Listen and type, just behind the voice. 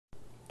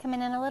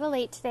Coming in a little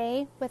late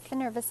today with the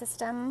nervous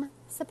system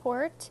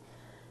support.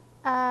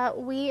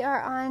 We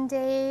are on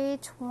day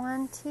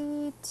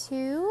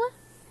 22.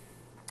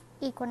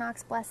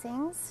 Equinox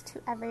blessings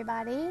to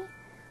everybody,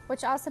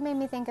 which also made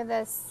me think of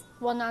this,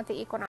 well, not the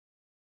equinox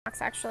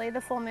actually, the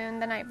full moon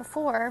the night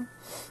before,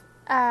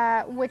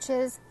 which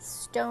is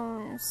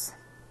stones.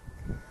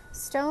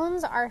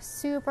 Stones are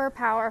super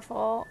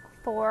powerful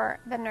for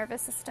the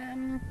nervous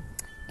system,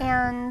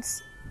 and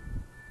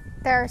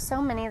there are so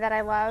many that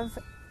I love.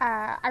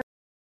 I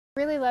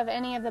really love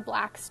any of the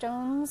black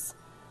stones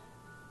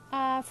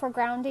for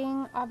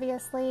grounding,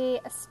 obviously,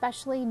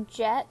 especially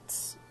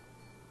jet,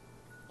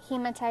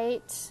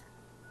 hematite,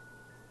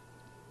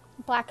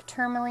 black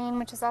tourmaline,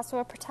 which is also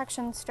a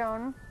protection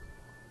stone.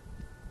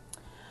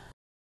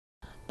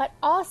 But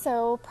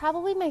also,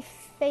 probably my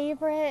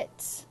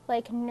favorite,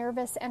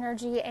 nervous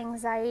energy,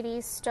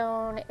 anxiety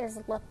stone is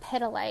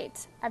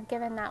lepidolite. I've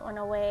given that one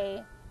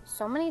away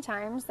so many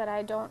times that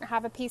I don't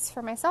have a piece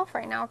for myself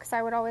right now because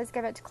I would always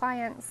give it to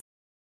clients.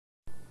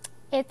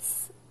 I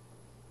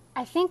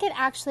think it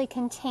actually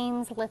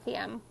contains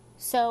lithium.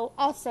 So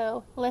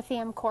also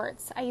lithium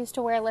quartz. I used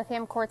to wear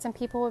lithium quartz and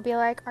people would be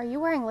like, "Are you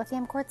wearing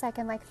lithium quartz? I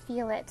can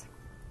feel it."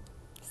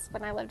 This is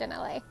when I lived in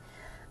LA.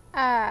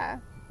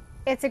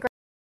 It's a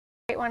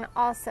great one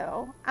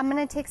also. I'm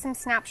going to take some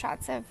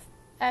snapshots of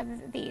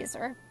these,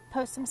 or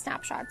post some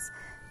snapshots.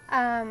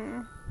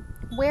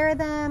 Wear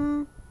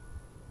them,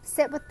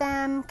 sit with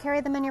them,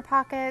 carry them in your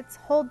pockets,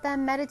 hold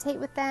them, meditate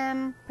with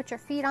them, put your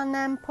feet on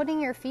them. Putting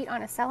your feet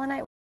on a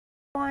selenite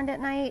wand at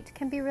night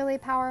can be really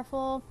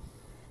powerful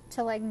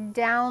to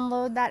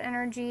download that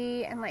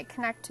energy and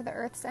connect to the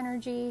earth's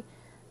energy.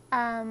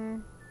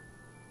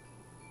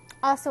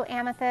 Also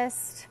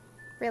amethyst,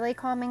 really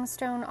calming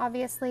stone,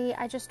 obviously.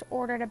 I just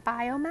ordered a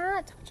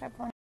biomat, which I've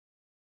wanted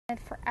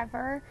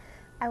forever.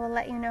 I will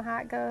let you know how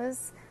it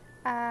goes.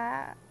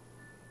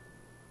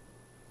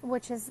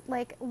 Which is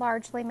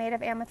largely made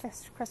of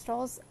amethyst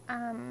crystals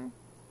and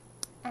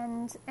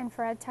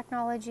infrared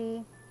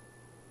technology.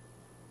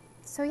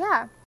 So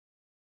yeah,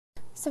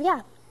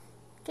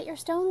 get your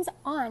stones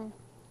on.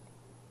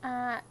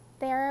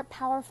 They're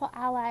powerful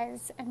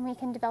allies, and we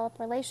can develop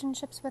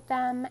relationships with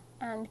them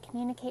and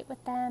communicate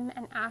with them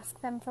and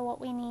ask them for what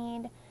we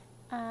need.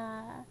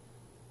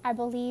 I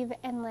believe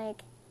in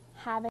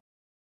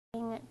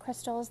having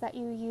crystals that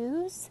you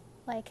use,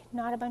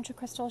 not a bunch of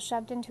crystals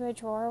shoved into a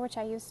drawer, which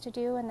I used to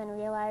do and then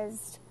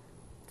realized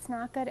it's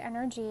not good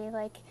energy.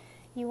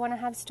 You want to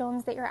have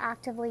stones that you're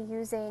actively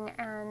using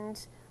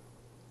and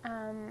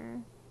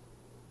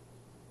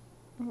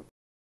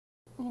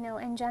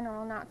in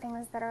general, not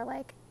things that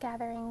are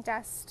gathering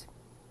dust,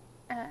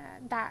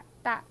 that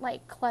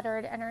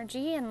cluttered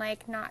energy, and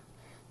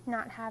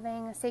not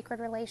having a sacred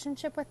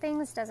relationship with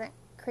things doesn't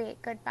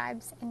create good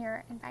vibes in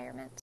your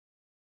environment.